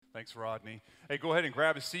Thanks, Rodney. Hey, go ahead and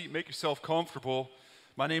grab a seat, make yourself comfortable.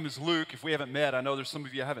 My name is Luke. If we haven't met, I know there's some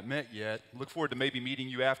of you I haven't met yet. Look forward to maybe meeting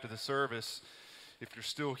you after the service if you're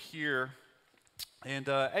still here. And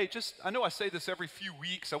hey, I know I say this every few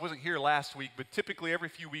weeks. I wasn't here last week, but typically every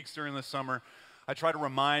few weeks during the summer, I try to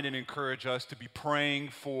remind and encourage us to be praying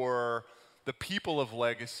for the people of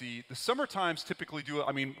Legacy. The summer times typically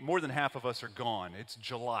more than half of us are gone. It's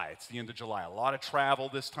July, it's the end of July. A lot of travel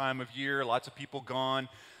this time of year, lots of people gone.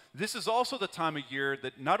 This is also the time of year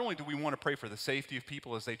that not only do we want to pray for the safety of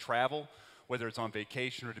people as they travel, whether it's on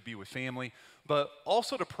vacation or to be with family, but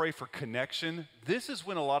also to pray for connection. This is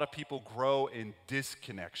when a lot of people grow in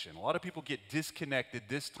disconnection. A lot of people get disconnected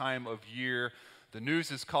this time of year. The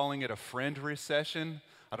news is calling it a friend recession.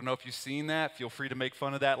 I don't know if you've seen that. Feel free to make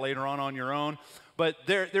fun of that later on your own. But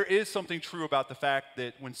there is something true about the fact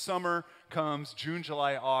that when summer comes, June,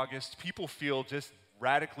 July, August, people feel just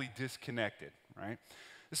radically disconnected, right?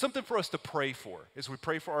 It's something for us to pray for as we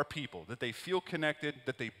pray for our people, that they feel connected,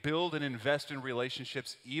 that they build and invest in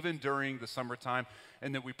relationships even during the summertime,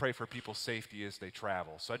 and that we pray for people's safety as they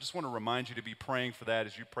travel. So I just want to remind you to be praying for that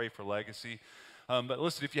as you pray for Legacy. But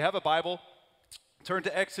listen, if you have a Bible, turn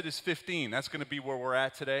to Exodus 15. That's going to be where we're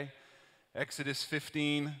at today. Exodus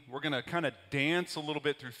 15. We're going to kind of dance a little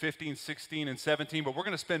bit through 15, 16, and 17, but we're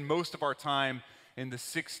going to spend most of our time in the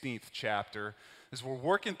 16th chapter as we're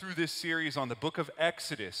working through this series on the book of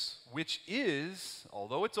Exodus, which is,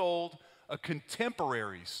 although it's old, a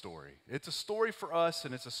contemporary story. It's a story for us,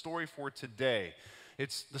 and it's a story for today.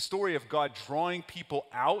 It's the story of God drawing people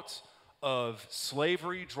out of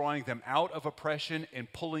slavery, drawing them out of oppression,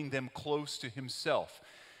 and pulling them close to himself.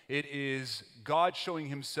 It is God showing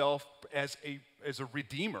himself as a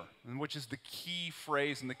redeemer, which is the key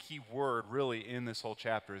phrase and the key word really in this whole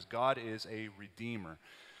chapter, is God is a redeemer.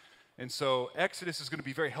 And so Exodus is going to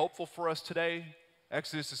be very helpful for us today.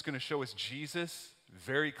 Exodus is going to show us Jesus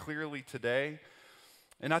very clearly today.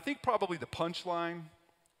 And I think probably the punchline,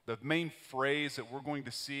 the main phrase that we're going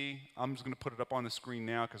to see, I'm just going to put it up on the screen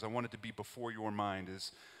now because I want it to be before your mind,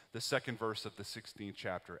 is the second verse of the 16th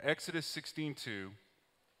chapter. Exodus 16:2,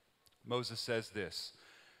 Moses says this,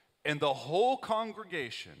 "And the whole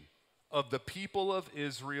congregation of the people of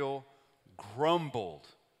Israel grumbled."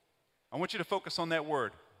 I want you to focus on that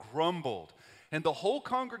word, grumbled. "And the whole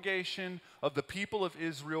congregation of the people of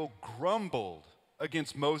Israel grumbled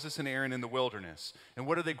against Moses and Aaron in the wilderness." And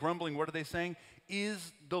what are they grumbling? What are they saying?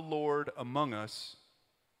 "Is the Lord among us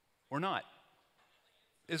or not?"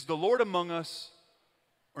 Is the Lord among us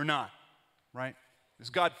or not? Right? Is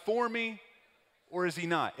God for me or is he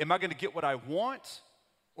not? Am I going to get what I want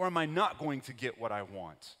or am I not going to get what I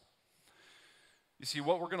want? You see,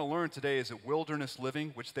 what we're going to learn today is that wilderness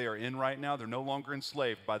living, which they are in right now, they're no longer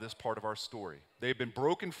enslaved by this part of our story. They've been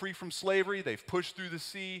broken free from slavery. They've pushed through the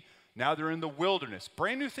sea. Now they're in the wilderness.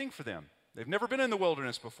 Brand new thing for them. They've never been in the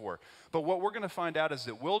wilderness before. But what we're going to find out is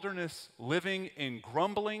that wilderness living and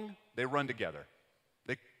grumbling, they run together.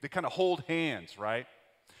 They kind of hold hands, right?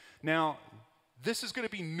 Now, this is going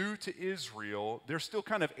to be new to Israel. They're still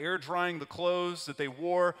kind of air drying the clothes that they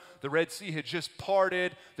wore. The Red Sea had just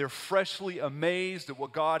parted. They're freshly amazed at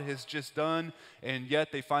what God has just done, and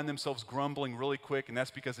yet they find themselves grumbling really quick, and that's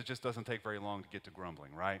because it just doesn't take very long to get to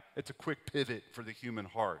grumbling, right? It's a quick pivot for the human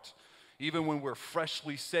heart. Even when we're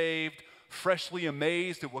freshly saved, freshly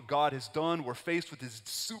amazed at what God has done, we're faced with his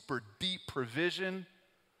super deep provision,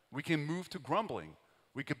 we can move to grumbling.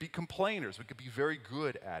 We could be complainers. We could be very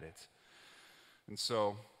good at it. And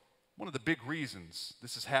so, one of the big reasons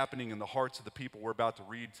this is happening in the hearts of the people we're about to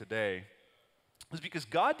read today is because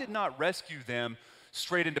God did not rescue them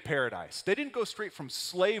straight into paradise. They didn't go straight from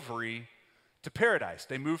slavery to paradise.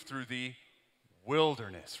 They moved through the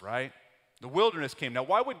wilderness, right? The wilderness came. Now,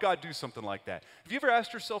 why would God do something like that? Have you ever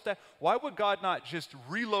asked yourself that? Why would God not just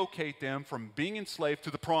relocate them from being enslaved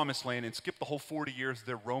to the promised land and skip the whole 40 years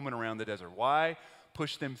they're roaming around the desert? Why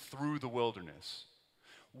push them through the wilderness?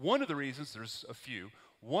 One of the reasons, there's a few,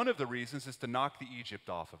 one of the reasons is to knock the Egypt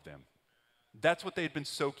off of them. That's what they had been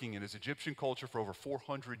soaking in, is Egyptian culture for over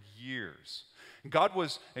 400 years. God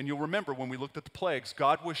was, and you'll remember when we looked at the plagues,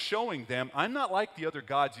 God was showing them, I'm not like the other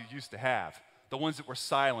gods you used to have, the ones that were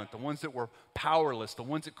silent, the ones that were powerless, the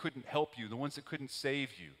ones that couldn't help you, the ones that couldn't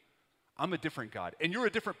save you. I'm a different God, and you're a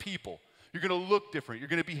different people. You're going to look different. You're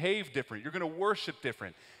going to behave different. You're going to worship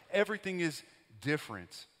different. Everything is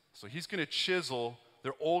different. So he's going to chisel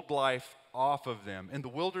their old life off of them. In the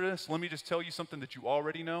wilderness, let me just tell you something that you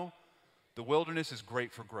already know. The wilderness is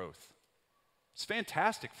great for growth. It's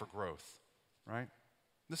fantastic for growth, right?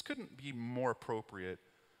 This couldn't be more appropriate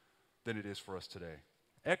than it is for us today.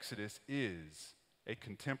 Exodus is a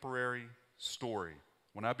contemporary story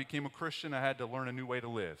When I became a Christian, I had to learn a new way to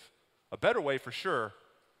live. A better way for sure,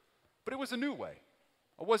 but it was a new way.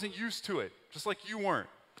 I wasn't used to it, just like you weren't.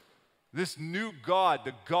 This new God,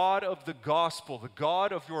 the God of the gospel, the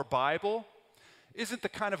God of your Bible, isn't the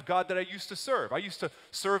kind of God that I used to serve. I used to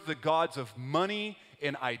serve the gods of money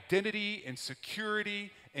and identity and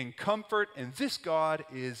security and comfort, and this God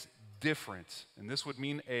is different. And this would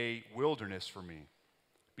mean a wilderness for me,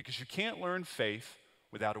 because you can't learn faith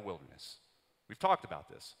without a wilderness. We've talked about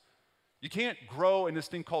this. You can't grow in this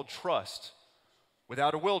thing called trust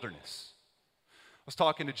without a wilderness. I was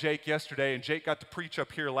talking to Jake yesterday, and Jake got to preach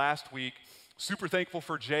up here last week. Super thankful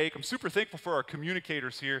for Jake. I'm super thankful for our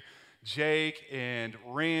communicators here, Jake and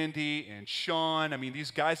Randy and Sean. I mean,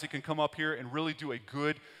 these guys that can come up here and really do a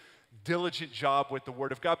good, diligent job with the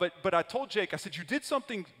Word of God. But I told Jake, I said, you did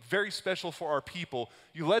something very special for our people.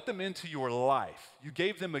 You let them into your life. You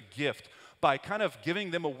gave them a gift by kind of giving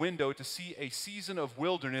them a window to see a season of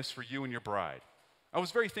wilderness for you and your bride. I was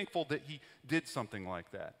very thankful that he did something like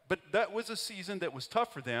that. But that was a season that was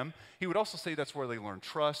tough for them. He would also say that's where they learned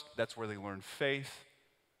trust, that's where they learned faith,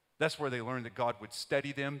 that's where they learned that God would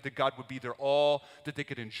steady them, that God would be their all, that they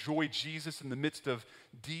could enjoy Jesus in the midst of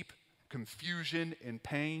deep confusion and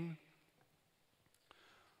pain.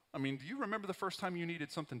 I mean, do you remember the first time you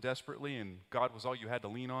needed something desperately and God was all you had to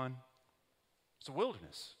lean on? It's a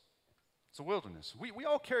wilderness. It's a wilderness. We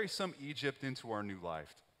all carry some Egypt into our new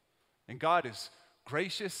life. And God is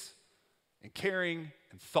gracious and caring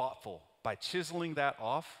and thoughtful by chiseling that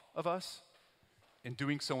off of us and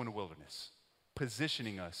doing so in a wilderness,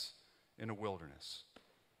 positioning us in a wilderness.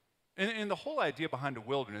 And the whole idea behind a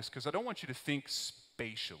wilderness, because I don't want you to think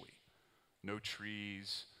spatially. No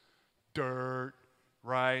trees, dirt,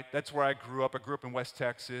 right? That's where I grew up. I grew up in West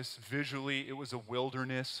Texas. Visually, it was a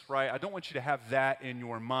wilderness, right? I don't want you to have that in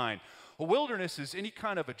your mind. A wilderness is any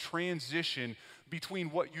kind of a transition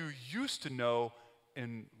between what you used to know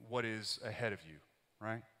and what is ahead of you,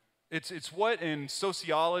 right? It's what in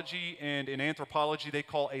sociology and in anthropology they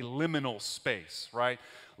call a liminal space, right?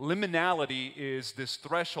 Liminality is this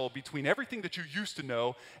threshold between everything that you used to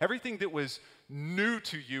know, everything that was new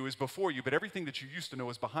to you is before you, but everything that you used to know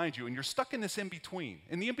is behind you, and you're stuck in this in-between.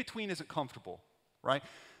 And the in-between isn't comfortable, right?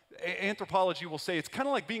 Anthropology will say it's kind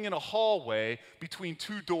of like being in a hallway between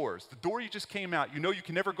two doors. The door you just came out, you know you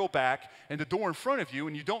can never go back, and the door in front of you,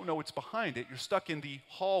 and you don't know what's behind it. You're stuck in the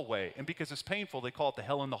hallway, and because it's painful, they call it the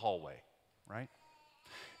hell in the hallway, right?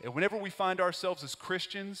 And whenever we find ourselves as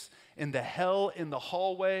Christians in the hell in the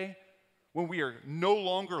hallway, when we are no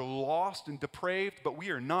longer lost and depraved, but we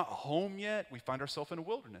are not home yet, we find ourselves in a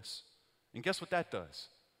wilderness. And guess what that does?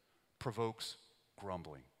 Provokes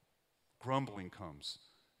grumbling. Grumbling comes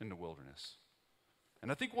in the wilderness.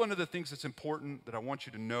 And I think one of the things that's important that I want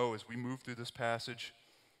you to know as we move through this passage,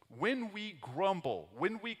 when we grumble,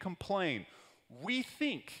 when we complain, we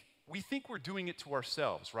think we're doing it to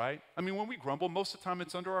ourselves, right? I mean, when we grumble, most of the time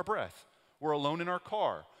it's under our breath. We're alone in our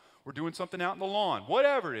car. We're doing something out in the lawn,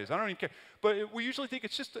 whatever it is. I don't even care. But we usually think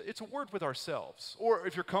it's a word with ourselves. Or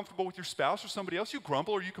if you're comfortable with your spouse or somebody else, you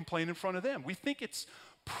grumble or you complain in front of them. We think it's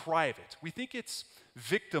private. We think it's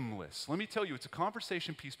victimless. Let me tell you, it's a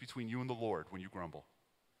conversation piece between you and the Lord when you grumble.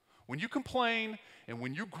 When you complain and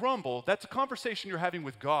when you grumble, that's a conversation you're having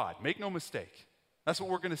with God. Make no mistake. That's what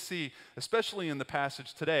we're going to see, especially in the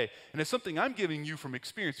passage today. And it's something I'm giving you from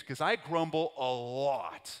experience because I grumble a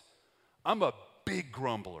lot. I'm a big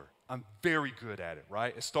grumbler. I'm very good at it,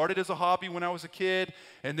 right? It started as a hobby when I was a kid,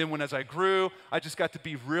 and then as I grew, I just got to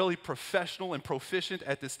be really professional and proficient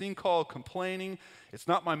at this thing called complaining. It's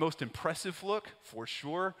not my most impressive look, for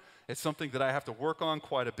sure. It's something that I have to work on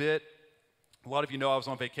quite a bit. A lot of you know I was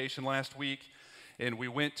on vacation last week, and we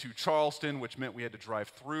went to Charleston, which meant we had to drive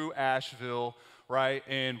through Asheville, right?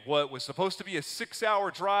 And what was supposed to be a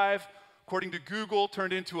 6-hour drive, according to Google,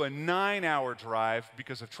 turned into a 9-hour drive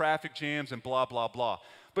because of traffic jams and blah, blah, blah.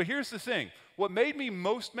 But here's the thing. What made me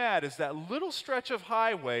most mad is that little stretch of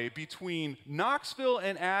highway between Knoxville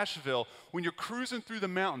and Asheville when you're cruising through the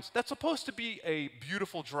mountains. That's supposed to be a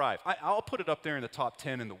beautiful drive. I'll put it up there in the top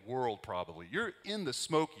 10 in the world probably. You're in the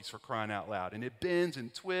Smokies for crying out loud, and it bends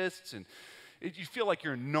and twists, and you feel like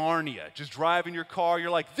you're in Narnia, just driving your car.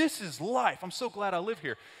 You're like, this is life. I'm so glad I live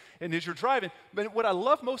here. And as you're driving, but what I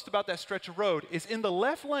love most about that stretch of road is in the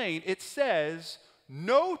left lane, it says,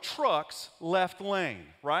 no trucks left lane,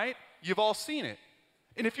 right? You've all seen it.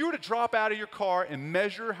 And if you were to drop out of your car and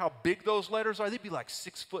measure how big those letters are, they'd be like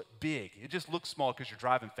 6 foot big. It just looks small because you're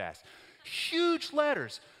driving fast. Huge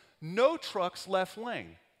letters, no trucks left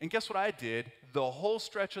lane. And guess what I did the whole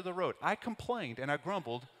stretch of the road? I complained and I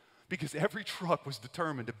grumbled because every truck was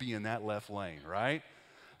determined to be in that left lane, right?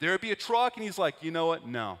 There'd be a truck, and he's like, you know what?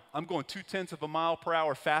 No, I'm going 0.2 of a mile per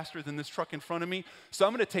hour faster than this truck in front of me, so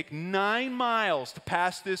I'm going to take 9 miles to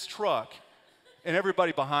pass this truck, and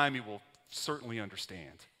everybody behind me will certainly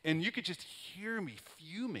understand. And you could just hear me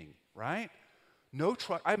fuming, right? No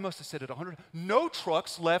truck, I must have said it 100, no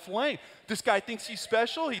trucks left lane. This guy thinks he's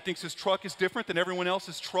special. He thinks his truck is different than everyone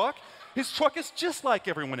else's truck. His truck is just like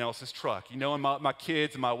everyone else's truck. You know, and my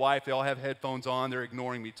kids and my wife, they all have headphones on. They're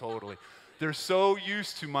ignoring me totally. They're so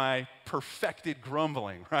used to my perfected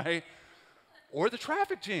grumbling, right? Or the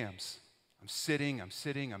traffic jams. I'm sitting. I'm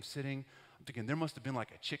thinking there must have been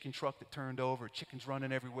like a chicken truck that turned over, chickens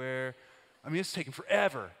running everywhere. I mean, it's taking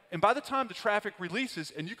forever. And by the time the traffic releases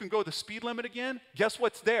and you can go the speed limit again, guess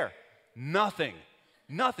what's there? Nothing.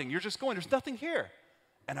 Nothing. You're just going, there's nothing here.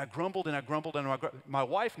 And I grumbled. My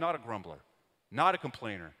wife, not a grumbler, not a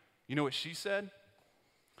complainer. You know what she said?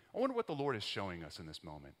 I wonder what the Lord is showing us in this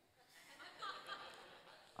moment.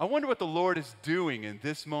 I wonder what the Lord is doing in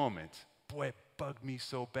this moment. Boy, it bugged me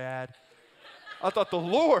so bad. I thought, the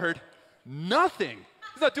Lord, nothing.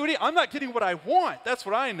 He's not doing anything. I'm not getting what I want. That's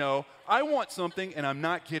what I know. I want something, and I'm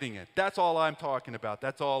not getting it. That's all I'm talking about.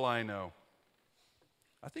 That's all I know.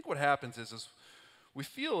 I think what happens is we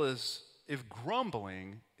feel as if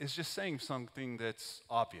grumbling is just saying something that's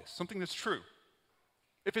obvious, something that's true.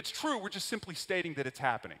 If it's true, we're just simply stating that it's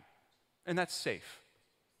happening, and that's safe.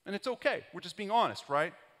 And it's okay. We're just being honest,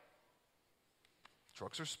 right?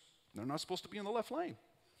 Trucks they're not supposed to be in the left lane.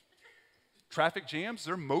 Traffic jams,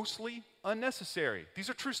 they're mostly unnecessary. These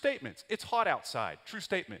are true statements. It's hot outside. True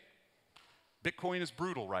statement. Bitcoin is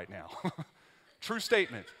brutal right now. True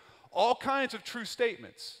statement. All kinds of true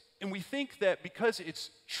statements. And we think that because it's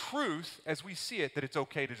truth as we see it, that it's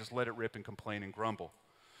okay to just let it rip and complain and grumble.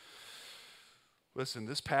 Listen,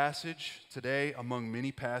 this passage today, among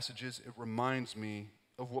many passages, it reminds me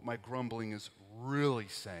of what my grumbling is really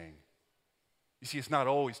saying. You see, it's not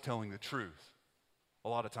always telling the truth. A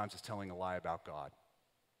lot of times it's telling a lie about God.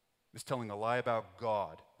 It's telling a lie about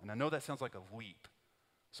God. And I know that sounds like a leap,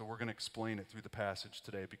 so we're going to explain it through the passage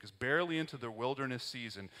today, because barely into the wilderness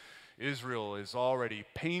season, Israel is already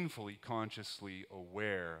painfully, consciously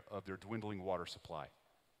aware of their dwindling water supply.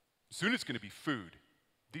 Soon it's going to be food.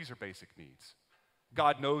 These are basic needs.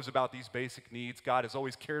 God knows about these basic needs. God has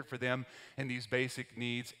always cared for them and these basic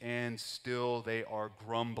needs, and still they are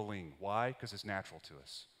grumbling. Why? Because it's natural to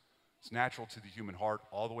us. It's natural to the human heart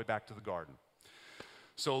all the way back to the garden.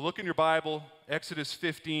 So look in your Bible, Exodus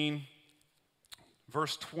 15,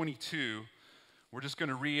 verse 22. We're just going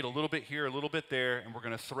to read a little bit here, a little bit there, and we're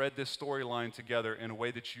going to thread this storyline together in a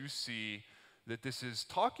way that you see that this is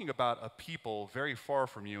talking about a people very far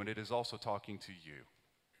from you, and it is also talking to you.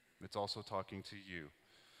 It's also talking to you.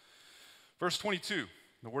 Verse 22,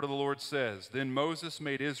 the word of the Lord says, "Then Moses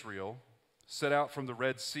made Israel set out from the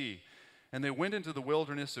Red Sea, and they went into the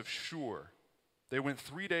wilderness of Shur. They went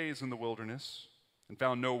 3 days in the wilderness and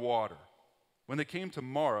found no water. When they came to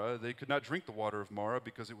Marah, they could not drink the water of Marah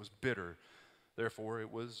because it was bitter. Therefore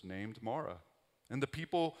it was named Marah. And the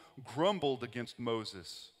people grumbled against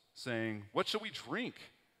Moses, saying, 'What shall we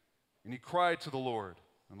drink?' And he cried to the Lord,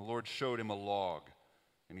 and the Lord showed him a log.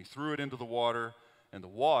 And he threw it into the water, and the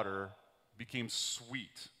water became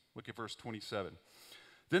sweet." Look at verse 27.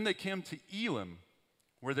 "Then they came to Elim,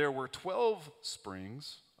 where there were 12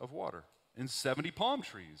 springs of water and 70 palm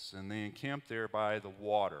trees, and they encamped there by the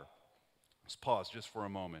water." Let's pause just for a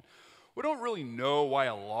moment. We don't really know why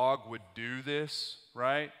a log would do this,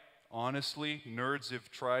 right? Honestly, nerds have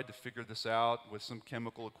tried to figure this out with some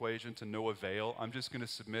chemical equation to no avail. I'm just going to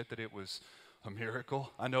submit that it was a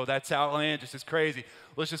miracle. I know that's outlandish, it's crazy.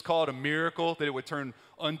 Let's just call it a miracle that it would turn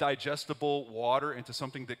undigestible water into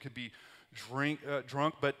something that could be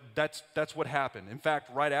drunk, but that's what happened. In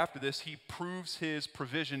fact, right after this, he proves his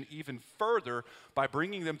provision even further by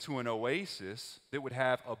bringing them to an oasis that would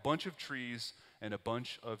have a bunch of trees and a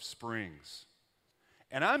bunch of springs.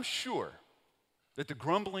 And I'm sure that the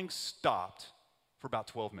grumbling stopped for about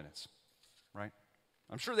 12 minutes, right?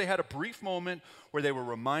 I'm sure they had a brief moment where they were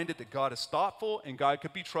reminded that God is thoughtful and God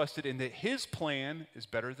could be trusted and that his plan is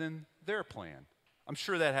better than their plan. I'm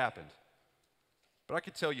sure that happened. But I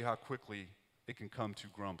could tell you how quickly it can come to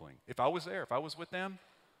grumbling. If I was there, if I was with them,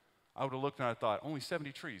 I would have looked and I thought, only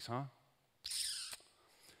 70 trees, huh?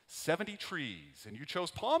 70 trees, and you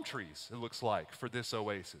chose palm trees, it looks like, for this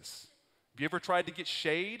oasis. Have you ever tried to get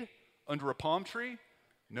shade under a palm tree?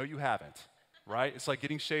 No, you haven't, right? It's like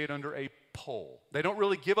getting shade under a pole. They don't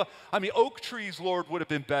really give oak trees, Lord, would have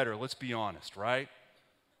been better, let's be honest, right?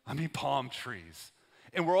 Palm trees.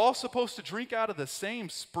 And we're all supposed to drink out of the same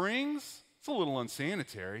springs? It's a little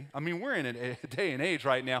unsanitary. We're in a day and age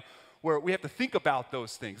right now where we have to think about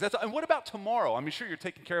those things. And what about tomorrow? I mean, sure, you're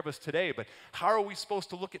taking care of us today, but how are we supposed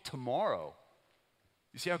to look at tomorrow?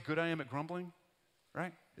 You see how good I am at grumbling?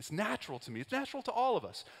 Right? It's natural to me. It's natural to all of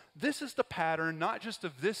us. This is the pattern, not just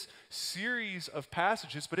of this series of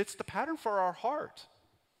passages, but it's the pattern for our heart.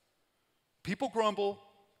 People grumble,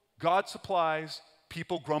 God supplies,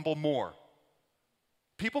 people grumble more.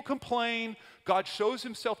 People complain, God shows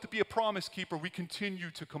himself to be a promise keeper, we continue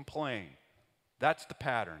to complain. That's the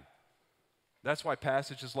pattern. That's why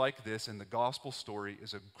passages like this and the gospel story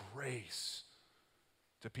is a grace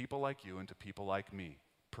to people like you and to people like me,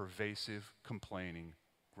 pervasive, complaining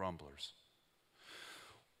grumblers.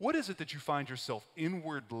 What is it that you find yourself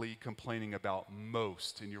inwardly complaining about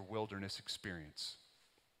most in your wilderness experience?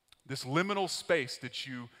 This liminal space that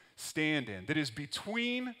you stand in, that is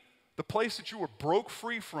between the place that you were broke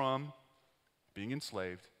free from, being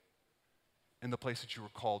enslaved, and the place that you were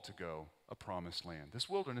called to go, a promised land. This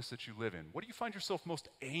wilderness that you live in, what do you find yourself most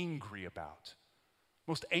angry about?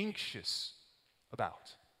 Most anxious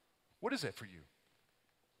about? What is it for you?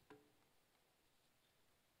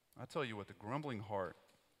 I tell you what, the grumbling heart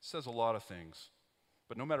says a lot of things,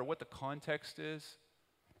 but no matter what the context is,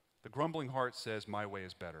 the grumbling heart says, my way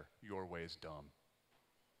is better, your way is dumb.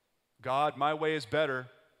 God, my way is better,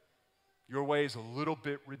 your way is a little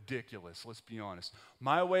bit ridiculous, let's be honest.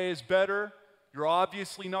 My way is better, you're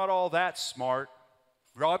obviously not all that smart,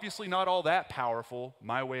 you're obviously not all that powerful,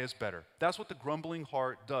 my way is better. That's what the grumbling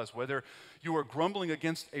heart does, whether you are grumbling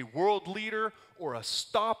against a world leader or a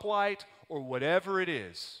stoplight or whatever it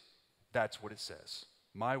is, that's what it says.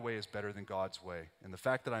 My way is better than God's way. And the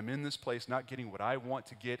fact that I'm in this place not getting what I want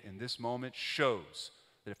to get in this moment shows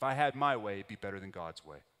that if I had my way, it'd be better than God's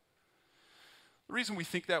way. The reason we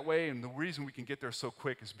think that way and the reason we can get there so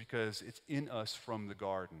quick is because it's in us from the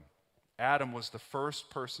garden. Adam was the first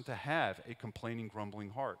person to have a complaining, grumbling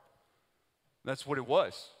heart. That's what it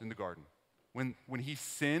was in the garden. When he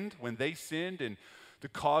sinned, when they sinned and the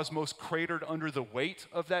cosmos cratered under the weight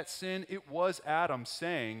of that sin, it was Adam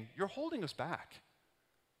saying, you're holding us back.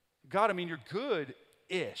 God, I mean, you're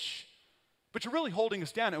good-ish, but you're really holding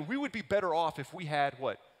us down, and we would be better off if we had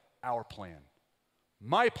what? Our plan.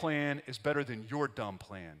 My plan is better than your dumb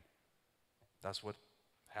plan. That's what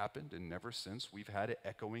happened, and ever since we've had it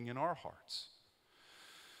echoing in our hearts.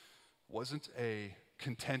 It wasn't a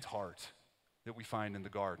content heart that we find in the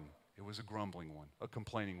garden. It was a grumbling one, a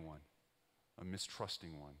complaining one, a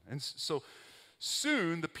mistrusting one. And so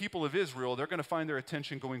soon the people of Israel, they're going to find their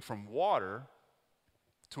attention going from water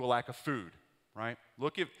to a lack of food, right?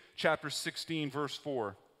 Look at chapter 16, verse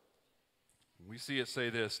 4. We see it say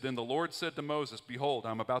this, then the Lord said to Moses, behold,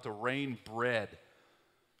 I'm about to rain bread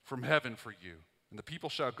from heaven for you, and the people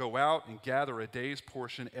shall go out and gather a day's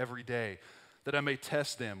portion every day, that I may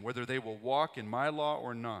test them, whether they will walk in my law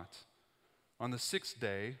or not. On the sixth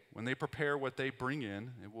day, when they prepare what they bring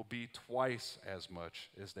in, it will be twice as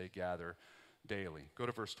much as they gather daily. Go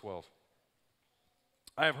to verse 12.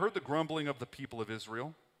 I have heard the grumbling of the people of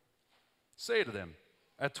Israel. Say to them,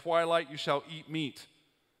 at twilight you shall eat meat,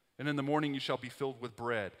 and in the morning you shall be filled with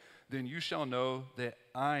bread. Then you shall know that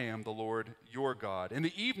I am the Lord your God. In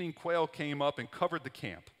the evening quail came up and covered the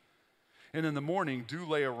camp, and in the morning dew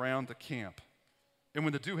lay around the camp. And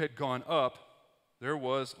when the dew had gone up, there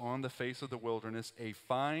was on the face of the wilderness a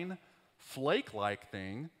fine, flake-like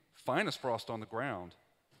thing, fine as frost on the ground.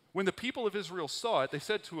 When the people of Israel saw it, they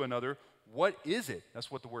said to another, what is it?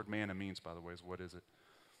 That's what the word manna means, by the way, is what is it?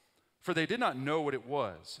 For they did not know what it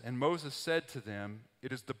was. And Moses said to them,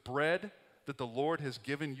 it is the bread that the Lord has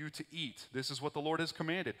given you to eat. This is what the Lord has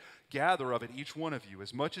commanded. Gather of it, each one of you,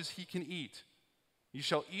 as much as he can eat. You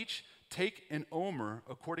shall each take an omer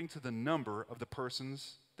according to the number of the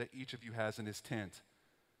persons that each of you has in his tent.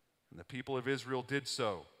 And the people of Israel did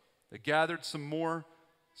so. They gathered some more,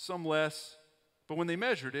 some less. But when they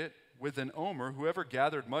measured it with an omer, whoever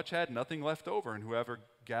gathered much had nothing left over, and whoever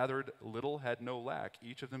gathered little had no lack.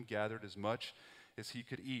 Each of them gathered as much as he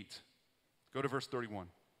could eat. Go to verse 31.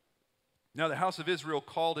 Now the house of Israel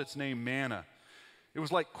called its name manna. It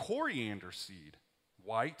was like coriander seed,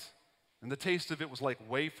 white, and the taste of it was like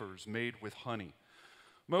wafers made with honey.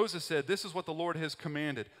 Moses said, this is what the Lord has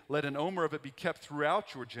commanded. Let an omer of it be kept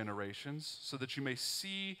throughout your generations, so that you may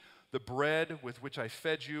see the bread with which I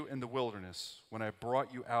fed you in the wilderness when I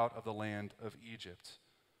brought you out of the land of Egypt.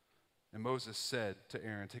 And Moses said to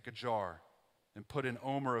Aaron, take a jar and put an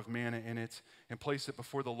omer of manna in it and place it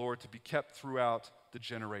before the Lord to be kept throughout the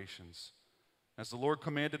generations. As the Lord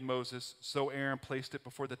commanded Moses, so Aaron placed it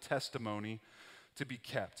before the testimony to be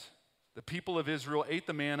kept. The people of Israel ate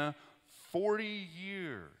the manna 40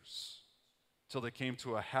 years till they came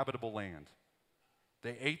to a habitable land.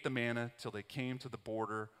 They ate the manna till they came to the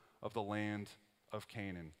border of the land of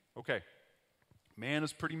Canaan. Okay,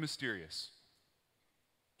 manna's pretty mysterious.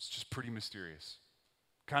 It's just pretty mysterious.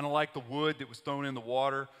 Kind of like the wood that was thrown in the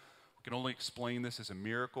water. We can only explain this as a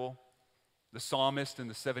miracle. The psalmist in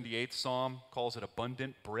the 78th Psalm calls it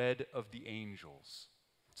abundant bread of the angels.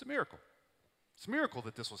 It's a miracle. It's a miracle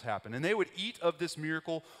that this was happening. And they would eat of this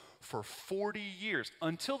miracle for 40 years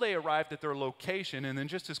until they arrived at their location, and then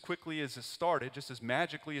just as quickly as it started, just as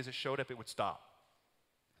magically as it showed up, it would stop.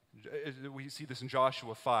 We see this in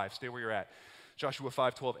Joshua 5. Stay where you're at. Joshua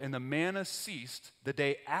 5:12. And the manna ceased the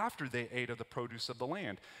day after they ate of the produce of the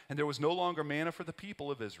land. And there was no longer manna for the people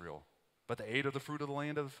of Israel, but they ate of the fruit of the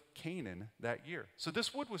land of Canaan that year. So this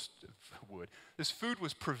this food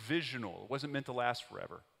was provisional. It wasn't meant to last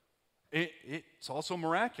forever. It's also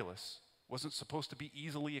miraculous. It wasn't supposed to be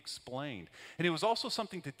easily explained. And it was also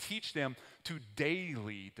something to teach them to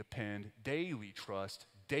daily depend, daily trust,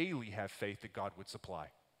 daily have faith that God would supply.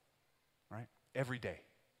 Right? Every day.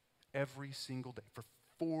 Every single day. For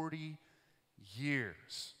 40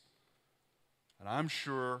 years. And I'm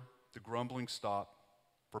sure the grumbling stopped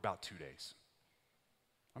for about 2 days.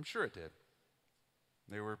 I'm sure it did.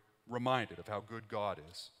 They were reminded of how good God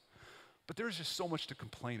is. But there's just so much to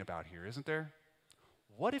complain about here, isn't there?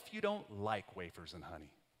 What if you don't like wafers and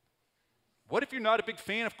honey? What if you're not a big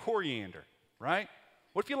fan of coriander, right?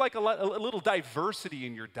 What if you like a little diversity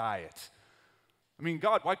in your diet? I mean,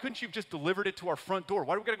 God, why couldn't you have just delivered it to our front door?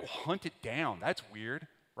 Why do we got to go hunt it down? That's weird,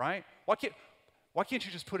 right? Why can't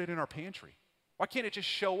you just put it in our pantry? Why can't it just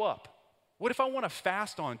show up? What if I want to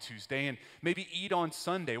fast on Tuesday and maybe eat on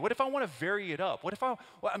Sunday? What if I want to vary it up? What if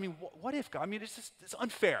it's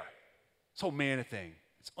unfair. This whole manna thing,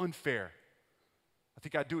 it's unfair. I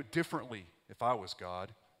think I'd do it differently if I was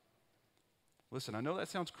God. Listen, I know that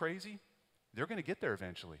sounds crazy. They're going to get there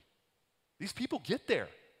eventually. These people get there.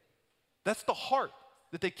 That's the heart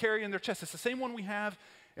that they carry in their chest. It's the same one we have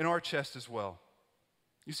in our chest as well.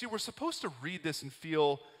 You see, we're supposed to read this and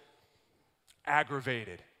feel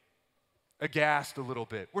aggravated, aghast a little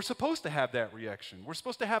bit. We're supposed to have that reaction. We're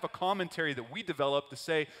supposed to have a commentary that we develop to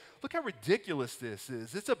say, look how ridiculous this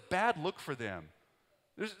is. It's a bad look for them.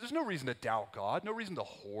 There's no reason to doubt God, no reason to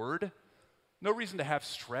hoard, no reason to have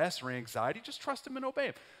stress or anxiety. Just trust Him and obey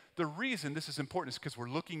Him. The reason this is important is because we're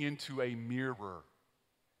looking into a mirror.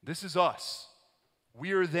 This is us.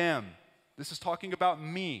 We are them. This is talking about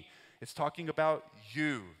me. It's talking about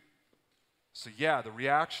you. So yeah,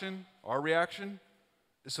 our reaction,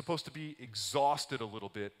 is supposed to be exhausted a little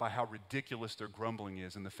bit by how ridiculous their grumbling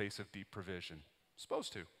is in the face of deep provision.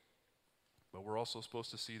 Supposed to. But we're also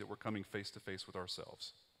supposed to see that we're coming face to face with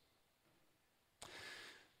ourselves.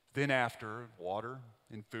 Then after water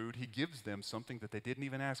and food, He gives them something that they didn't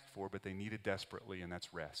even ask for, but they needed desperately, and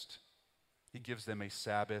that's rest. He gives them a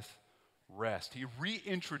Sabbath rest. He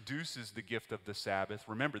reintroduces the gift of the Sabbath.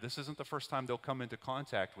 Remember, this isn't the first time they'll come into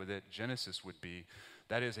contact with it. Genesis would be.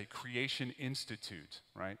 That is a creation institute,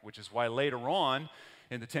 right? Which is why later on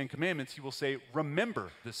in the Ten Commandments, He will say, remember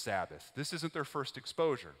the Sabbath. This isn't their first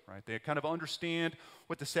exposure, right? They kind of understand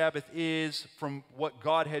what the Sabbath is from what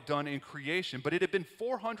God had done in creation, but it had been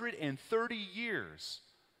 430 years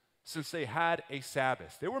since they had a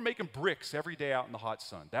Sabbath. They were making bricks every day out in the hot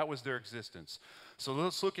sun. That was their existence. So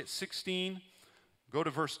let's look at 16, go to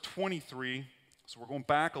verse 23. So we're going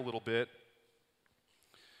back a little bit.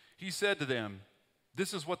 He said to them,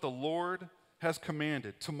 this is what the Lord has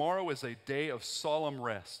commanded. Tomorrow is a day of solemn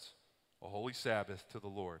rest, a holy Sabbath to the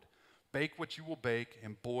Lord. Bake what you will bake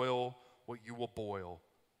and boil what you will boil.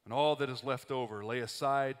 And all that is left over, lay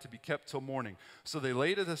aside to be kept till morning. So they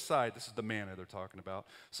laid it aside. This is the manna they're talking about.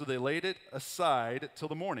 So they laid it aside till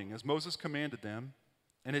the morning, as Moses commanded them,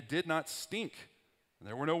 and it did not stink, and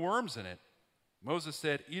there were no worms in it. Moses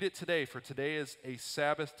said, eat it today, for today is a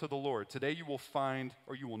Sabbath to the Lord. Today you will find,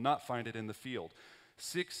 or you will not find it in the field.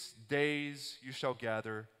 6 days you shall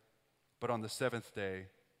gather, but on the seventh day,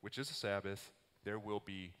 which is a Sabbath, there will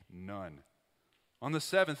be none. On the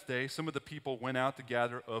seventh day, some of the people went out to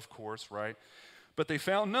gather, of course, right? But they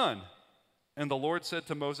found none. And the Lord said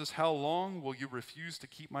to Moses, how long will you refuse to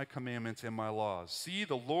keep my commandments and my laws? See,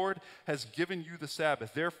 the Lord has given you the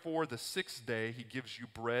Sabbath. Therefore, the sixth day he gives you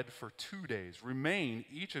bread for 2 days. Remain,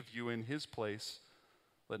 each of you, in his place.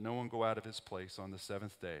 Let no one go out of his place on the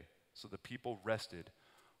seventh day. So the people rested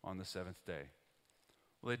on the seventh day.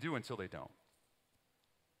 Well, they do until they don't.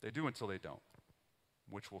 They do until they don't,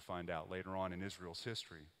 which we'll find out later on in Israel's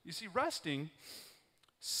history. You see, resting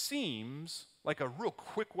seems like a real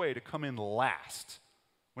quick way to come in last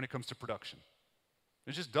when it comes to production.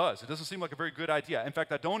 It just does. It doesn't seem like a very good idea. In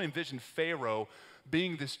fact, I don't envision Pharaoh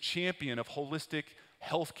being this champion of holistic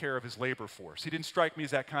health care of his labor force. He didn't strike me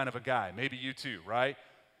as that kind of a guy. Maybe you too, right?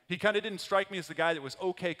 He kind of didn't strike me as the guy that was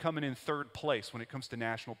okay coming in third place when it comes to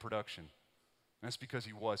national production. And that's because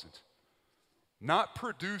he wasn't. Not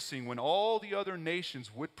producing when all the other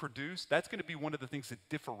nations would produce, that's going to be one of the things that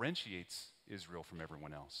differentiates Israel from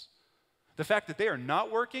everyone else. The fact that they are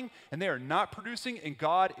not working and they are not producing and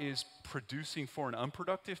God is producing for an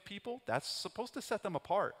unproductive people, that's supposed to set them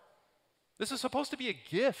apart. This is supposed to be a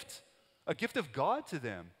gift of God to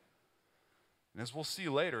them. And as we'll see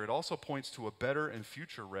later, it also points to a better and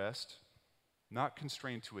future rest, not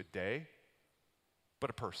constrained to a day, but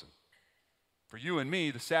a person. For you and me,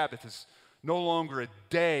 the Sabbath is no longer a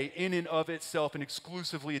day in and of itself and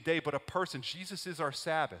exclusively a day, but a person. Jesus is our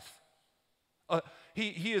Sabbath.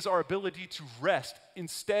 He is our ability to rest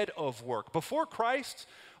instead of work. Before Christ,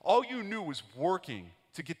 all you knew was working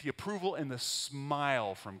to get the approval and the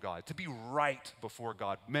smile from God. To be right before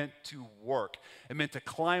God meant to work. It meant to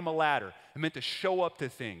climb a ladder. It meant to show up to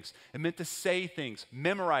things. It meant to say things,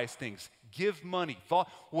 memorize things, give money.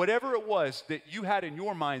 Whatever it was that you had in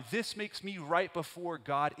your mind, this makes me right before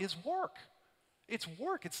God, is work. It's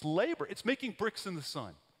work. It's labor. It's making bricks in the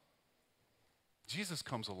sun. Jesus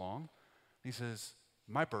comes along. He says,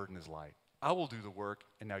 my burden is light. I will do the work,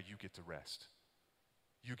 and now you get to rest.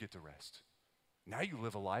 You get to rest. Now you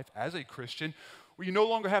live a life as a Christian where you no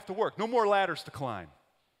longer have to work. No more ladders to climb.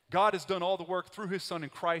 God has done all the work through his Son in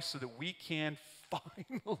Christ so that we can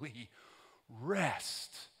finally rest.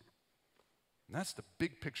 And that's the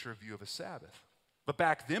big picture view of a Sabbath. But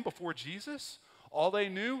back then, before Jesus, all they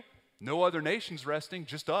knew, no other nations resting,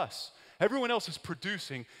 just us. Everyone else is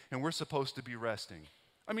producing, and we're supposed to be resting.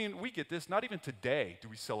 I mean, we get this. Not even today do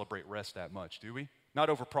we celebrate rest that much, do we? Not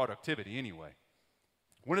over productivity anyway.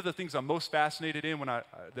 One of the things I'm most fascinated in when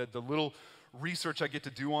the little research I get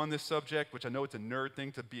to do on this subject, which I know it's a nerd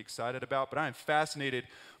thing to be excited about, but I am fascinated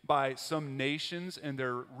by some nations and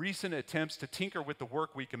their recent attempts to tinker with the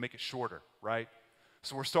work week and make it shorter, right?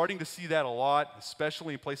 So we're starting to see that a lot,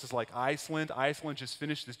 especially in places like Iceland. Iceland just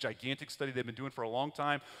finished this gigantic study they've been doing for a long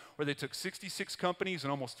time where they took 66 companies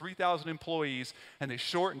and almost 3,000 employees and they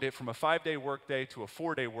shortened it from a 5-day workday to a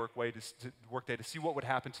 4-day workday to see what would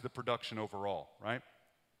happen to the production overall, right?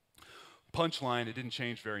 Punchline, it didn't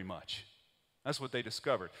change very much. That's what they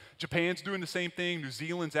discovered. Japan's doing the same thing. New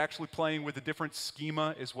Zealand's actually playing with a different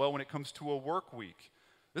schema as well when it comes to a work week.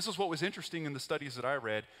 This is what was interesting in the studies that I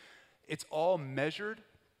read. It's all measured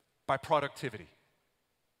by productivity.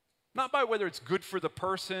 Not by whether it's good for the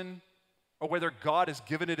person or whether God has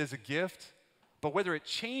given it as a gift, but whether it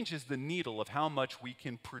changes the needle of how much we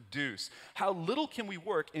can produce. How little can we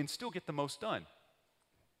work and still get the most done?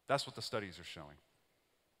 That's what the studies are showing.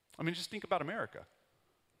 I mean, just think about America,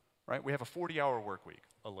 right? We have a 40-hour work week,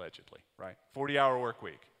 allegedly, right? 40-hour work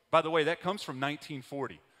week. By the way, that comes from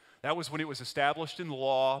 1940. That was when it was established in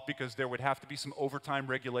law because there would have to be some overtime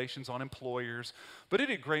regulations on employers. But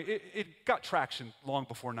it got traction long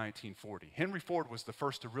before 1940. Henry Ford was the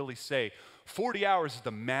first to really say 40 hours is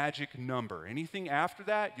the magic number. Anything after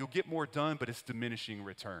that, you'll get more done, but it's diminishing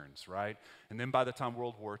returns, right? And then by the time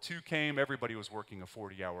World War II came, everybody was working a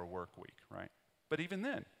 40-hour work week, right? But even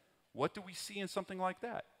then, what do we see in something like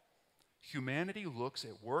that? Humanity looks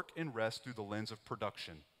at work and rest through the lens of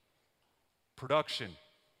production. Production.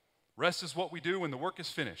 Rest is what we do when the work is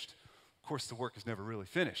finished. Of course, the work is never really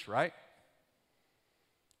finished, right?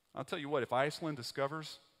 I'll tell you what, if Iceland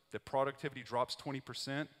discovers that productivity drops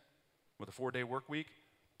 20% with a 4-day work week,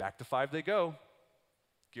 back to 5 they go.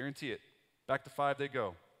 Guarantee it. Back to 5 they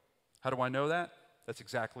go. How do I know that? That's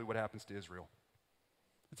exactly what happens to Israel.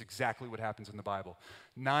 That's exactly what happens in the Bible.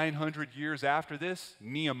 900 years after this,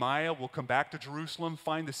 Nehemiah will come back to Jerusalem,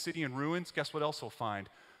 find the city in ruins. Guess what else he'll find?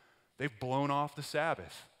 They've blown off the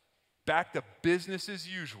Sabbath. Back to business as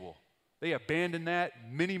usual. They abandoned that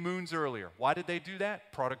many moons earlier. Why did they do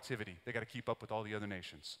that? Productivity. They got to keep up with all the other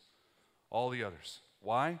nations. All the others.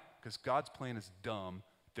 Why? Because God's plan is dumb.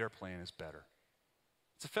 Their plan is better.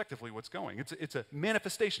 It's effectively what's going. It's a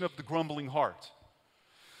manifestation of the grumbling heart.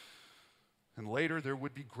 And later, there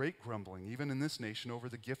would be great grumbling, even in this nation, over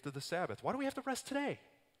the gift of the Sabbath. Why do we have to rest today?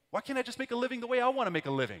 Why can't I just make a living the way I want to make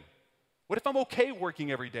a living? What if I'm okay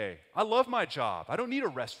working every day? I love my job. I don't need a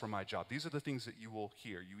rest from my job. These are the things that you will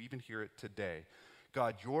hear. You even hear it today.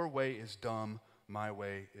 God, your way is dumb. My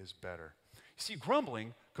way is better. You see,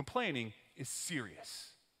 grumbling, complaining is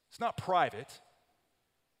serious. It's not private,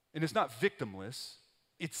 and it's not victimless.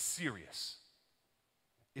 It's serious.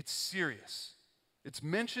 It's serious. It's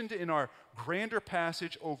mentioned in our grander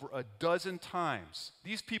passage over a dozen times.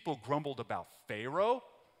 These people grumbled about Pharaoh.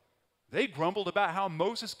 They grumbled about how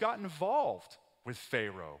Moses got involved with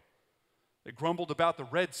Pharaoh. They grumbled about the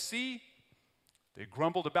Red Sea. They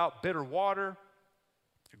grumbled about bitter water.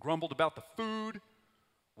 They grumbled about the food,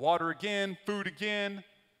 water again, food again.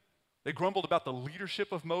 They grumbled about the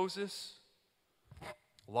leadership of Moses.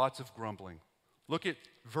 Lots of grumbling. Look at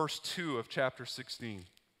verse 2 of chapter 16.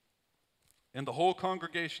 And the whole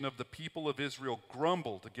congregation of the people of Israel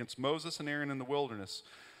grumbled against Moses and Aaron in the wilderness.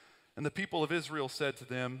 And the people of Israel said to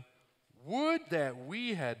them, would that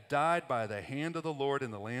we had died by the hand of the Lord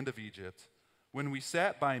in the land of Egypt, when we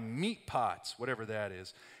sat by meat pots, whatever that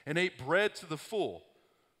is, and ate bread to the full.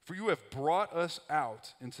 For you have brought us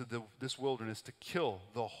out into this wilderness to kill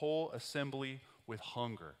the whole assembly with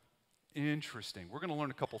hunger. Interesting. We're going to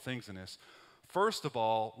learn a couple things in this. First of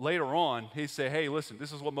all, later on, he say, hey, listen,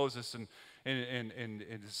 this is what Moses and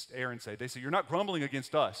Aaron say. They say, you're not grumbling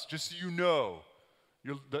against us, just so you know.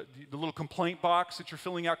 The little complaint box that you're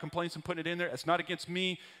filling out complaints and putting it in there, it's not against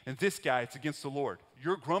me and this guy, it's against the Lord.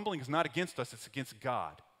 Your grumbling is not against us, it's against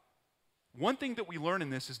God. One thing that we learn in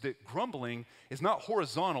this is that grumbling is not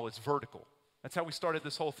horizontal, it's vertical. That's how we started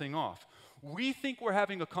this whole thing off. We think we're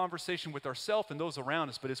having a conversation with ourselves and those around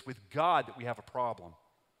us, but it's with God that we have a problem.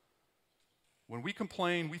 When we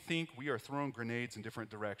complain, we think we are throwing grenades in different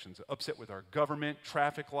directions, upset with our government,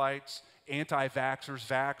 traffic lights, anti-vaxxers,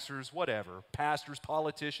 vaxxers, whatever, pastors,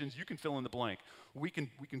 politicians, you can fill in the blank. We can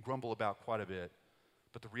grumble about quite a bit,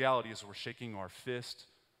 but the reality is we're shaking our fist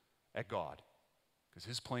at God because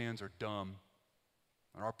his plans are dumb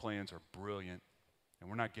and our plans are brilliant and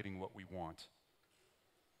we're not getting what we want.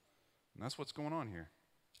 And that's what's going on here.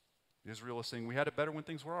 Israel is saying we had it better when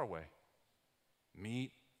things were our way.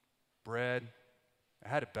 Meat, bread, I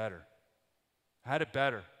had it better. I had it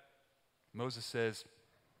better. Moses says,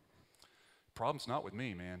 problem's not with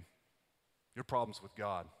me, man. Your problem's with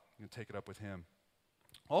God. You're going to take it up with him.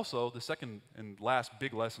 Also, the second and last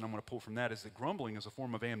big lesson I'm going to pull from that is that grumbling is a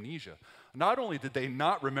form of amnesia. Not only did they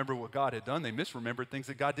not remember what God had done, they misremembered things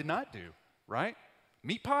that God did not do, right?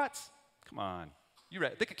 Meat pots? Come on.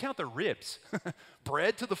 They could count their ribs.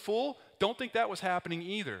 Bread to the full? Don't think that was happening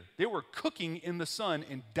either. They were cooking in the sun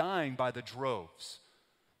and dying by the droves.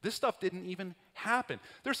 This stuff didn't even happen.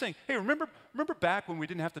 They're saying, hey, remember back when we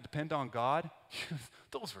didn't have to depend on God?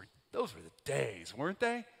 those were the days, weren't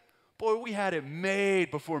they? Boy, we had it made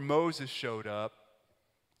before Moses showed up.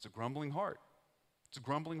 It's a grumbling heart. It's a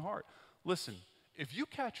grumbling heart. Listen, if you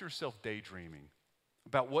catch yourself daydreaming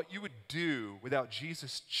about what you would do without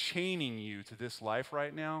Jesus chaining you to this life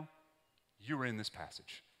right now, you're in this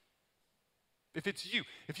passage. If it's you,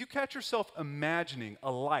 if you catch yourself imagining a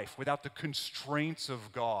life without the constraints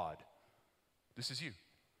of God, this is you.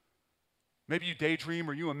 Maybe you daydream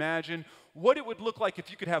or you imagine what it would look like if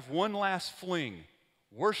you could have one last fling,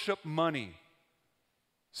 worship money,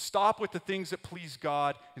 stop with the things that please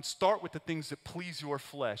God and start with the things that please your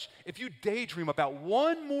flesh. If you daydream about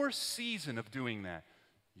one more season of doing that,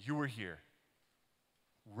 you were here,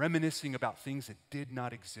 reminiscing about things that did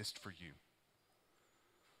not exist for you.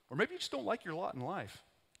 Or maybe you just don't like your lot in life.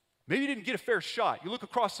 Maybe you didn't get a fair shot. You look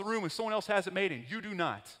across the room and someone else has it made and you do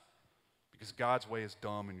not. Because God's way is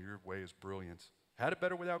dumb and your way is brilliant. Had it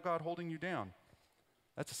better without God holding you down.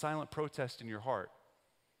 That's a silent protest in your heart.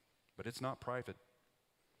 But it's not private.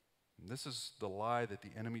 And this is the lie that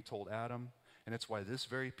the enemy told Adam, and it's why this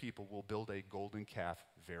very people will build a golden calf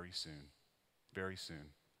very soon. Very soon.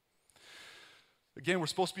 Again, we're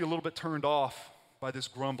supposed to be a little bit turned off by this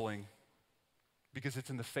grumbling because it's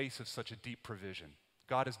in the face of such a deep provision.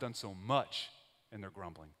 God has done so much and they're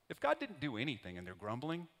grumbling. If God didn't do anything and they're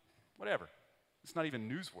grumbling, whatever. It's not even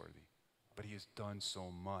newsworthy. But he has done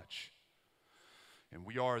so much. And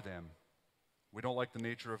we are them. We don't like the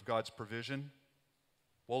nature of God's provision.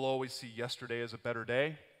 We'll always see yesterday as a better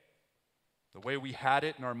day. The way we had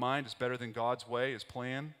it in our mind is better than God's way, his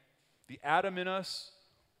plan. The Adam in us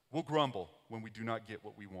will grumble when we do not get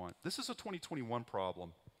what we want. This is a 2021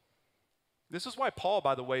 problem. This is why Paul,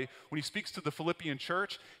 by the way, when he speaks to the Philippian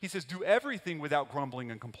church, he says, do everything without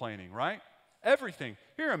grumbling and complaining, right? Everything.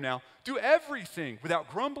 Hear him now. Do everything without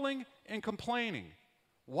grumbling and complaining.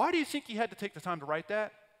 Why do you think he had to take the time to write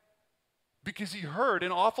that? Because he heard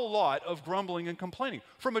an awful lot of grumbling and complaining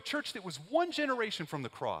from a church that was one generation from the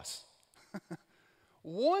cross.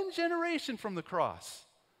 One generation from the cross.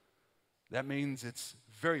 That means it's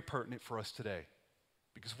very pertinent for us today.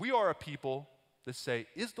 Because we are a people that say,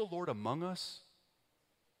 is the Lord among us?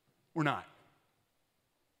 We're not.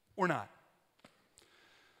 We're not.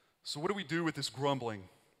 So what do we do with this grumbling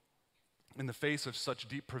in the face of such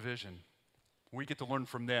deep provision? We get to learn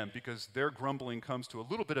from them because their grumbling comes to a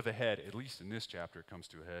little bit of a head, at least in this chapter it comes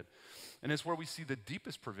to a head. And it's where we see the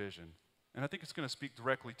deepest provision And I think it's going to speak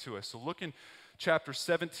directly to us. So look in chapter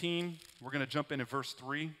 17. We're going to jump in at verse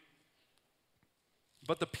 3.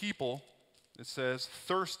 But the people, it says,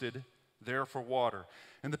 thirsted there for water.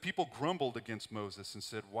 And the people grumbled against Moses and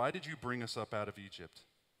said, "Why did you bring us up out of Egypt?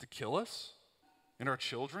 To kill us and our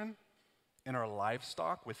children and our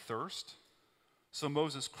livestock with thirst?" So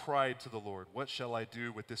Moses cried to the Lord, "What shall I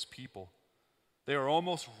do with this people? They are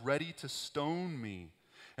almost ready to stone me."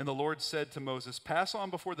 And the Lord said to Moses, "Pass on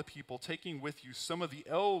before the people, taking with you some of the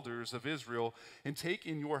elders of Israel, and take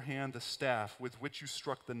in your hand the staff with which you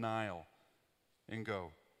struck the Nile, and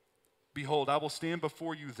go. Behold, I will stand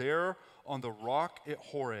before you there on the rock at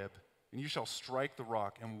Horeb, and you shall strike the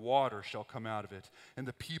rock, and water shall come out of it, and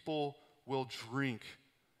the people will drink."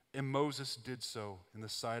 And Moses did so in the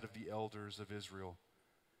sight of the elders of Israel.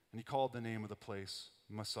 And he called the name of the place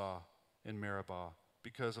Massah in Meribah,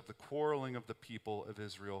 because of the quarreling of the people of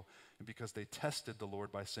Israel, and because they tested the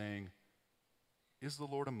Lord by saying, "Is the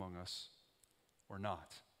Lord among us or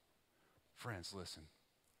not?" Friends, listen.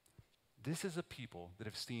 This is a people that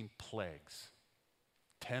have seen plagues,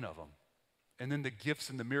 10 of them. And then the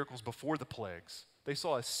gifts and the miracles before the plagues. They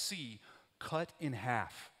saw a sea cut in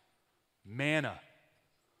half, manna,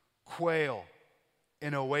 quail,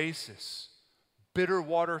 an oasis, bitter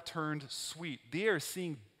water turned sweet. They are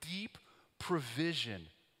seeing deep provision,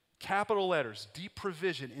 capital letters, deep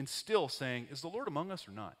provision, and still saying, "Is the Lord among us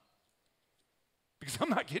or not?" Because I'm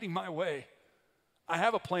not getting my way. I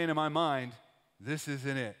have a plan in my mind. This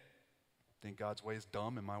isn't it. I think God's way is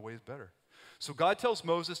dumb and my way is better. So God tells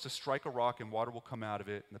Moses to strike a rock and water will come out of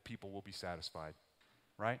it and the people will be satisfied,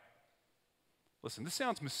 right? Listen, this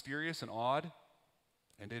sounds mysterious and odd,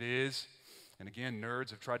 and it is. And again, nerds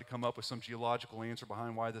have tried to come up with some geological answer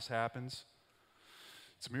behind why this happens.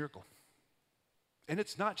 It's a miracle. And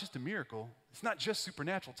it's not just a miracle. It's not just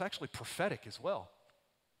supernatural. It's actually prophetic as well.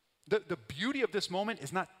 The beauty of this moment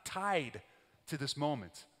is not tied to this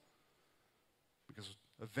moment. Because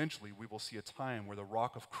eventually we will see a time where the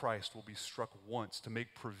rock of Christ will be struck once to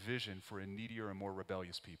make provision for a needier and more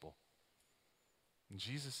rebellious people. And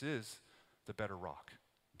Jesus is the better rock,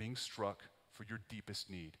 being struck for your deepest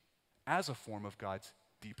need as a form of God's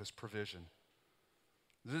deepest provision.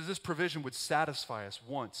 This provision would satisfy us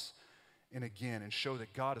once and again and show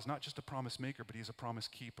that God is not just a promise maker, but He is a promise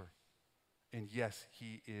keeper. And yes,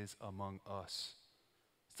 He is among us.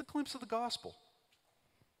 It's a glimpse of the gospel.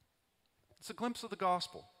 It's a glimpse of the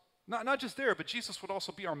gospel. Not just there, but Jesus would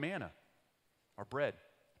also be our manna, our bread,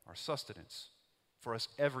 our sustenance for us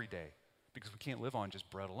every day, because we can't live on just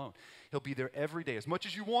bread alone. He'll be there every day. As much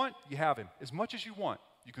as you want, you have Him. As much as you want,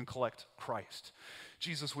 you can collect Christ.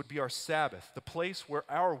 Jesus would be our Sabbath, the place where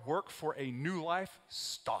our work for a new life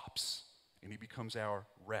stops, and He becomes our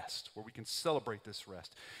rest, where we can celebrate this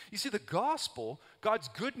rest. You see, the gospel, God's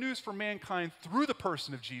good news for mankind through the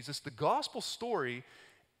person of Jesus, the gospel story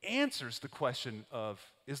answers the question of,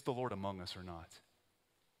 is the Lord among us or not?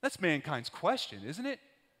 That's mankind's question, isn't it?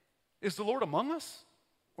 Is the Lord among us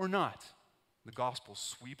or not? The gospel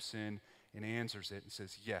sweeps in and answers it and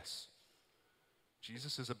says, yes.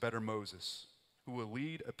 Jesus is a better Moses who will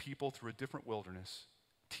lead a people through a different wilderness,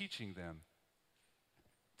 teaching them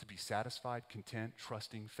to be satisfied, content,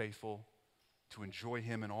 trusting, faithful, to enjoy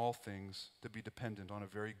Him in all things, to be dependent on a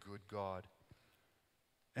very good God.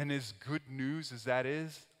 And as good news as that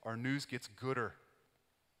is, our news gets gooder.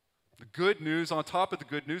 The good news, on top of the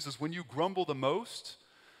good news, is when you grumble the most,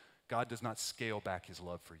 God does not scale back His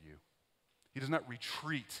love for you. He does not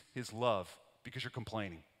retreat His love because you're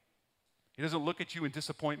complaining. He doesn't look at you in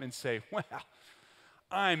disappointment and say, well,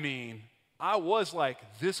 I mean, I was like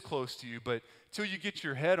this close to you, but till you get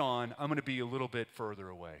your head on, I'm going to be a little bit further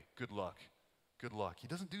away. Good luck. Good luck. He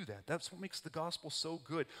doesn't do that. That's what makes the gospel so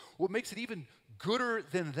good. What makes it even gooder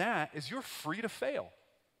than that is you're free to fail.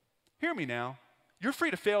 Hear me now. You're free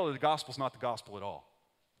to fail or the gospel's not the gospel at all.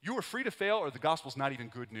 You are free to fail or the gospel's not even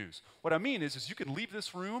good news. What I mean is you can leave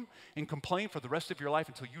this room and complain for the rest of your life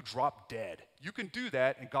until you drop dead. You can do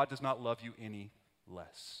that and God does not love you any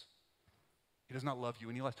less. He does not love you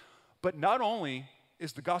any less. But not only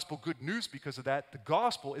is the gospel good news because of that, the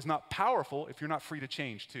gospel is not powerful if you're not free to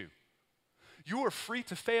change too. You are free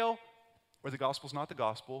to fail or the gospel's not the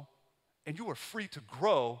gospel, and you are free to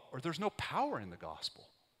grow or there's no power in the gospel.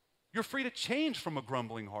 You're free to change from a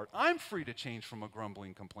grumbling heart. I'm free to change from a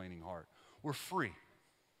grumbling, complaining heart. We're free.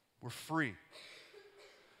 We're free.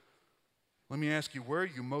 Let me ask you, where are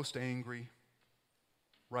you most angry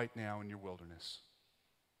right now in your wilderness?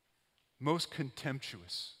 Most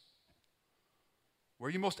contemptuous? Where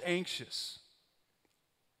are you most anxious?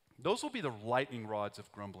 Those will be the lightning rods of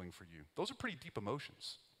grumbling for you. Those are pretty deep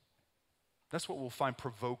emotions. That's what we'll find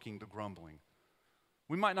provoking the grumbling.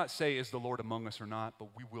 We might not say, is the Lord among us or not, but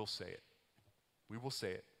we will say it. We will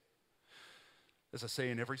say it. As I say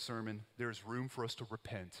in every sermon, there is room for us to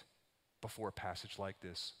repent before a passage like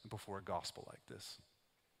this and before a gospel like this,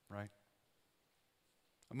 right?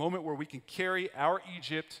 A moment where we can carry our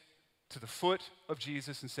Egypt to the foot of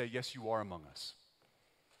Jesus and say, yes, you are among us.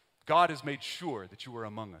 God has made sure that you are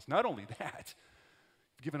among us. Not only that,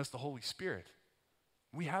 He's given us the Holy Spirit.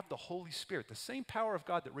 We have the Holy Spirit. The same power of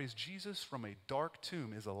God that raised Jesus from a dark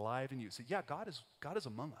tomb is alive in you. So yeah, God is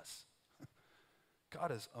among us.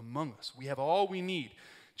 God is among us. We have all we need.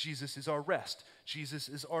 Jesus is our rest. Jesus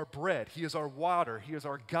is our bread. He is our water. He is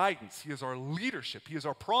our guidance. He is our leadership. He is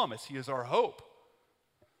our promise. He is our hope.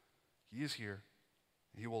 He is here.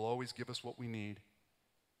 He will always give us what we need.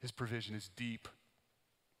 His provision is deep.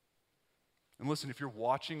 And listen, if you're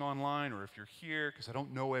watching online or if you're here, because I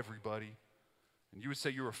don't know everybody, and you would say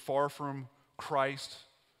you are far from Christ,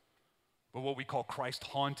 but what we call Christ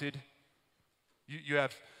haunted, you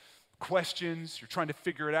have questions, you're trying to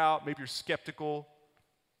figure it out, maybe you're skeptical.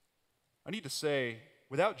 I need to say,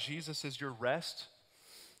 without Jesus as your rest,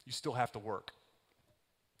 you still have to work.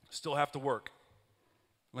 Still have to work.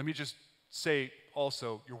 Let me just say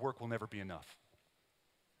also, your work will never be enough.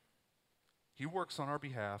 He works on our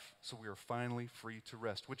behalf, so we are finally free to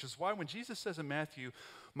rest, which is why when Jesus says in Matthew,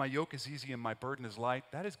 my yoke is easy and my burden is light,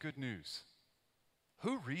 that is good news.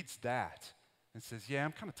 Who reads that and says, yeah,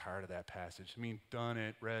 I'm kind of tired of that passage. I mean, done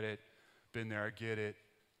it, read it, been there, I get it.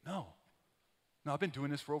 No, I've been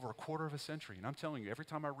doing this for over a quarter of a century, and I'm telling you, every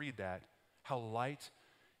time I read that, how light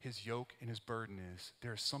his yoke and his burden is,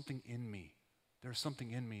 there is something in me. There's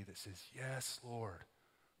something in me that says, yes, Lord,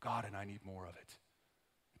 God, and I need more of it.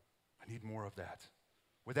 I need more of that.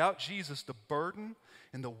 Without Jesus, the burden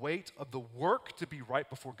and the weight of the work to be right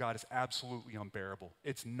before God is absolutely unbearable.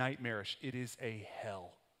 It's nightmarish. It is a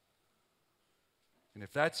hell. And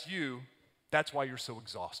if that's you, that's why you're so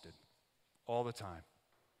exhausted all the time.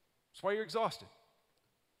 That's why you're exhausted.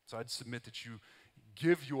 So I'd submit that you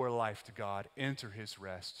give your life to God, enter his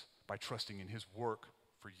rest by trusting in his work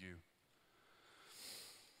for you.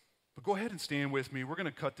 But go ahead and stand with me. We're going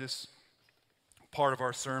to cut this part of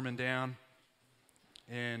our sermon down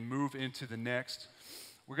and move into the next.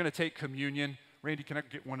 We're going to take communion. Randy, can I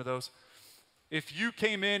get one of those? If you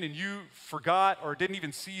came in and you forgot or didn't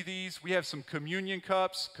even see these, we have some communion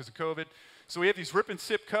cups because of COVID. So we have these rip and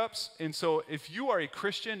sip cups. And so if you are a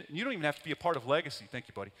Christian, and you don't even have to be a part of Legacy. Thank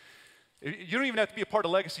you, buddy. You don't even have to be a part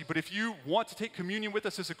of Legacy, but if you want to take communion with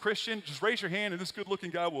us as a Christian, just raise your hand and this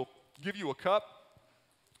good-looking guy will give you a cup.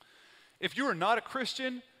 If you are not a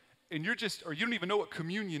Christian and you don't even know what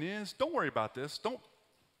communion is, don't worry about this.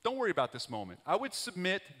 Don't worry about this moment. I would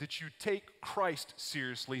submit that you take Christ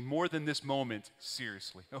seriously more than this moment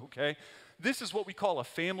seriously, okay? This is what we call a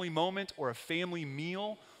family moment or a family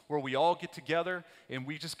meal where we all get together and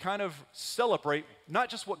we just kind of celebrate not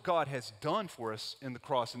just what God has done for us in the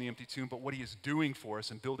cross and the empty tomb, but what he is doing for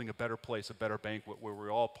us and building a better place, a better banquet where we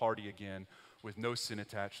all party again with no sin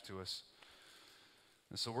attached to us.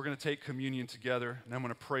 And so we're going to take communion together, and I'm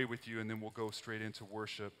going to pray with you, and then we'll go straight into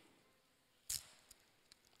worship.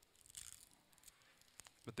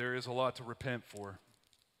 But there is a lot to repent for.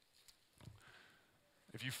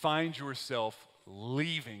 If you find yourself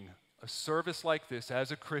leaving a service like this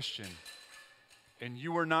as a Christian, and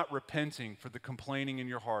you are not repenting for the complaining in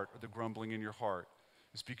your heart or the grumbling in your heart,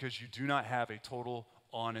 it's because you do not have a total,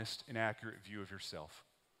 honest, and accurate view of yourself.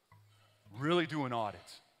 Really do an audit.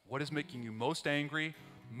 What is making you most angry,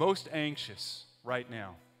 most anxious right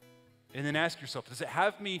now? And then ask yourself, does it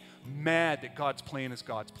have me mad that God's plan is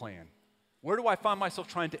God's plan? Where do I find myself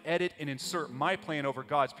trying to edit and insert my plan over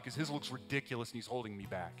God's because his looks ridiculous and he's holding me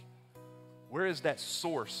back? Where is that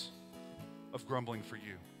source of grumbling for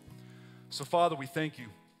you? So, Father, we thank you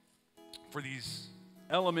for these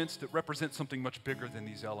elements that represent something much bigger than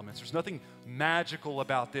these elements. There's nothing magical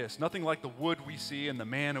about this, nothing like the wood we see and the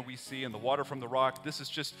manna we see and the water from the rock. This is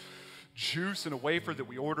just juice and a wafer that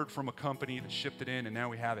we ordered from a company that shipped it in, and now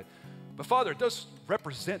we have it. But Father, it does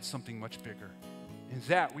represent something much bigger, and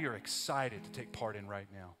that we are excited to take part in right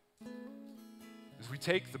now. As we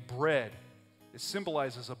take the bread, it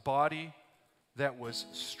symbolizes a body that was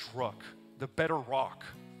struck, the better rock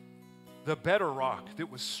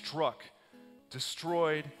that was struck,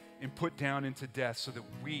 destroyed, and put down into death so that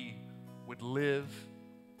we would live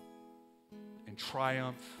and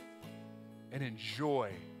triumph and enjoy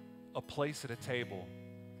a place at a table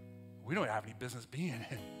we don't have any business being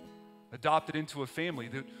in. Adopted into a family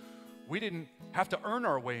that we didn't have to earn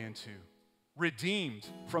our way into. Redeemed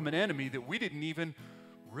from an enemy that we didn't even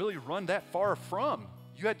really run that far from.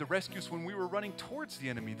 You had to rescue us when we were running towards the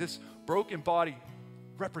enemy. This broken body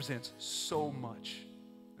represents so much.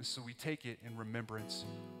 And so we take it in remembrance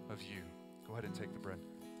of you. Go ahead and take the bread.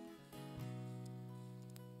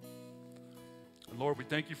 And Lord, we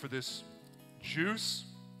thank you for this juice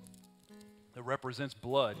that represents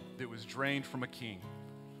blood that was drained from a king,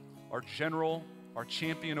 our general, our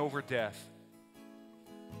champion over death.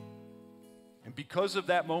 And because of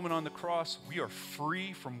that moment on the cross, we are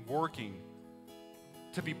free from working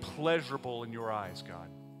to be pleasurable in your eyes, God.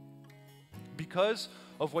 Because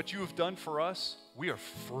of what you have done for us, we are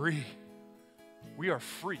free. We are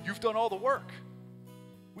free. You've done all the work.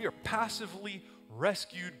 We are passively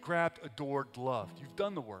rescued, grabbed, adored, loved. You've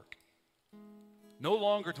done the work. No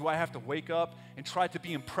longer do I have to wake up and try to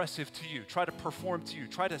be impressive to you, try to perform to you,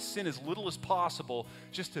 try to sin as little as possible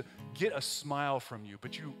just to get a smile from you.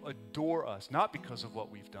 But you adore us, not because of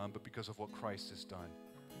what we've done, but because of what Christ has done.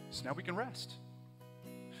 So now we can rest.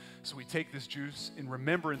 So we take this juice in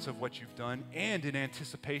remembrance of what you've done and in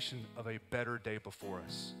anticipation of a better day before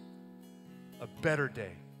us. A better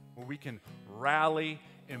day where we can rally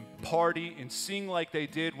and party and sing like they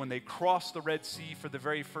did when they crossed the Red Sea for the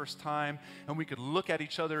very first time, and we could look at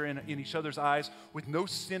each other in each other's eyes with no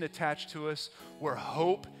sin attached to us, where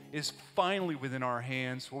hope is finally within our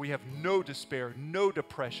hands, where we have no despair, no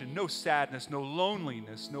depression, no sadness, no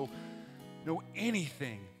loneliness, no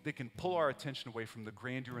anything that can pull our attention away from the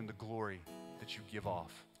grandeur and the glory that you give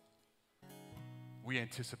off. We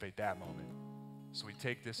anticipate that moment. So we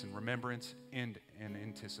take this in remembrance and in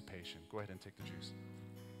anticipation. Go ahead and take the juice.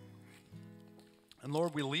 And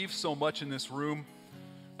Lord, we leave so much in this room.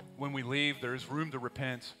 When we leave, there's room to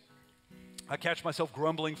repent. I catch myself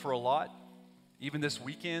grumbling for a lot, even this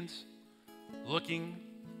weekend, looking,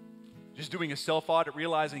 just doing a self-audit,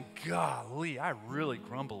 realizing, golly, I really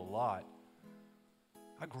grumble a lot.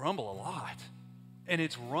 I grumble a lot, and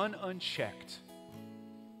it's run unchecked.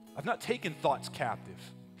 I've not taken thoughts captive.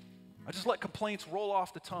 I just let complaints roll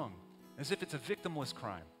off the tongue as if it's a victimless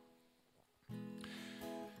crime.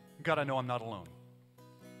 God, I know I'm not alone.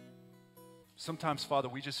 Sometimes, Father,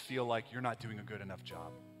 we just feel like you're not doing a good enough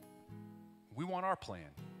job. We want our plan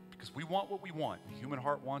because we want what we want. The human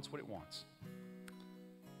heart wants what it wants.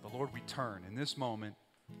 But Lord, we turn. In this moment,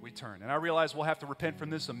 we turn. And I realize we'll have to repent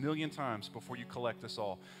from this a million times before you collect us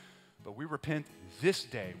all. But we repent this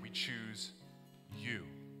day. We choose you.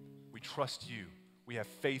 We trust you. We have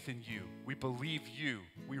faith in you. We believe you.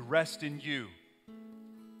 We rest in you.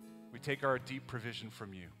 We take our deep provision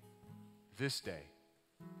from you this day.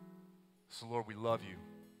 So, Lord, we love you.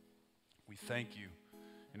 We thank you.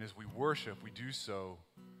 And as we worship, we do so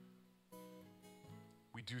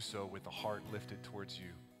with a heart lifted towards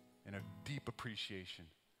you and a deep appreciation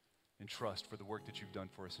and trust for the work that you've done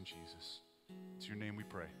for us in Jesus. It's your name we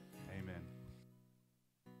pray.